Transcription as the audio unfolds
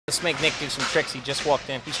Let's make Nick do some tricks. He just walked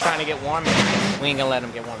in. He's trying to get warm. We ain't gonna let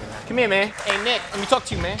him get warm tonight. Come here, man. Hey, Nick, let me talk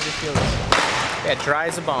to you, man. How do you feel this? Yeah, dry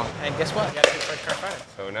as a bone. And guess what? You gotta do first try Friday.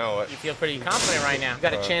 So now what? You feel pretty confident right now. You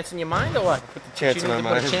got a chance in your mind or what? Put the chance in my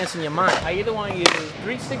mind. Put a chance in your mind. I either want you to do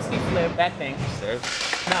 360 flip, that thing. Stairs?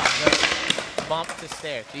 No, the bump to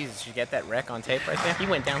stairs. Jesus, you get that wreck on tape right there? He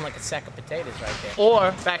went down like a sack of potatoes right there.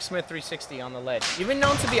 Or backsmith 360 on the ledge. You've been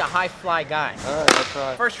known to be a high fly guy. Alright, I'll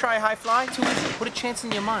try. First try high fly, too easy. Put a chance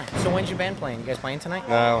in your mind. So when's your band playing? You guys playing tonight?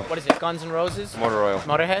 No. What is it, Guns N' Roses? Motor oil.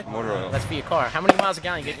 Motorhead? Motor oil. That's for your car. How many miles a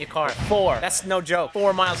gallon you get in your car? 4. That's no joke.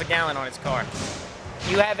 4 miles a gallon on its car.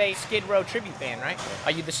 You have a Skid Row tribute band, right?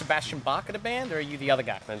 Are you the Sebastian Bach of the band, or are you the other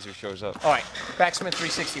guy? Depends who shows up. All right, backsmith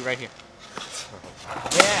 360 right here.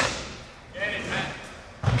 Yeah. Get it, man.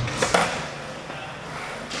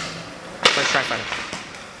 Let's try Friday.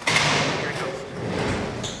 Here it comes.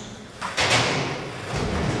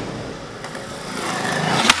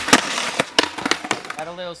 Got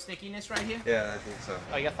a little stickiness right here? Yeah, I think so.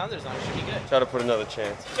 Oh, you got thunders on it. Should be good. Try to put another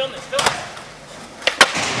chance. Film this, film this.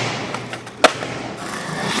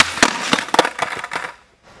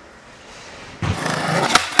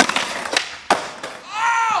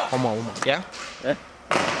 One more. Yeah? Yeah.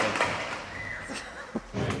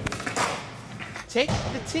 Take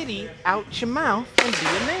the titty out your mouth and be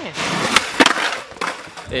a man.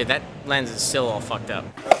 Dude, that lens is still all fucked up.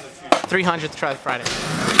 300 to try Friday.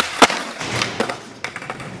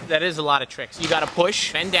 That is a lot of tricks. You gotta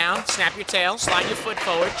push, bend down, snap your tail, slide your foot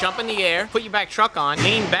forward, jump in the air, put your back truck on,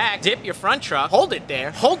 lean back, dip your front truck, hold it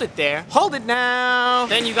there, hold it there, hold it now.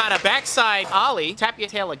 Then you got a backside ollie, tap your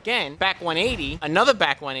tail again, back 180, another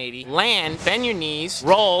back 180, land, bend your knees,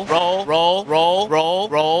 roll, roll, roll, roll, roll,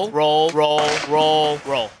 roll, roll, roll, roll,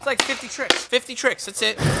 roll. It's like 50 tricks. 50 tricks, that's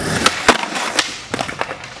it.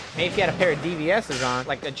 Maybe if you had a pair of DVS's on,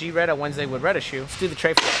 like a Reda Wednesday with Reda shoe, let's do the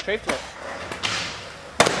tray flip. Tray flip.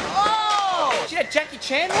 See that Jackie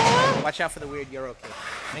Chan roll? Watch out for the weird Euro kick.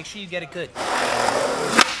 Make sure you get it good.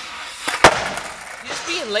 You're just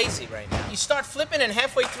being lazy right now. You start flipping and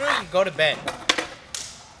halfway through you go to bed.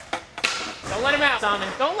 Don't let him out, Simon.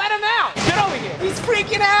 Don't let him out. Get over here. He's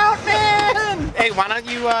freaking out, man. Hey, why don't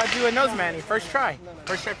you do a nose manny? First try.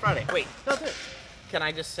 First try Friday. Wait. No, do it. Can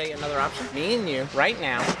I just say another option? Me and you, right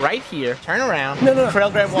now, right here, turn around. No. Trail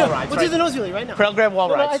grab wall rides. We'll do the nose wheelie right now. Trail grab wall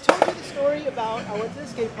rides. I told you the story about I went to the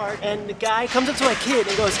skate park and the guy comes up to my kid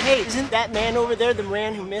and goes, "Hey, isn't that man over there the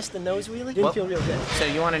man who missed the nose wheelie?" Didn't feel real good. So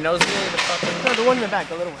you want a nose wheelie? The fucking... No, the one in the back,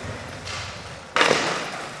 the little one.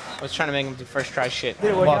 I was trying to make him do first try shit.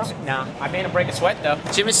 Did it work out? No. I made him break a sweat though.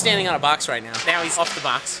 Jim is standing on a box right now. Now he's off the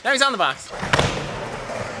box. Now he's on the box.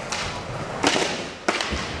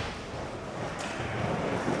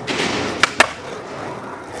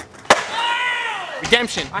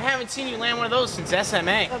 Redemption. I haven't seen you land one of those since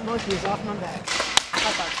SMA. That monkey is off my back.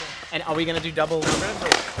 And are we gonna do double grabs?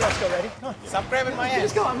 Yeah, let's go, ready? Come on. Stop grabbing my ass.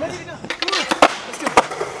 Let's go, I'm ready to go. Come on, let's go.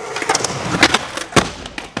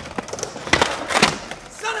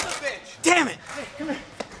 Son of a bitch! Damn it! Hey, come here.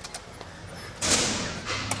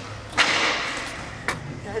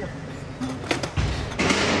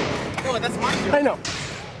 Oh, that's my I know.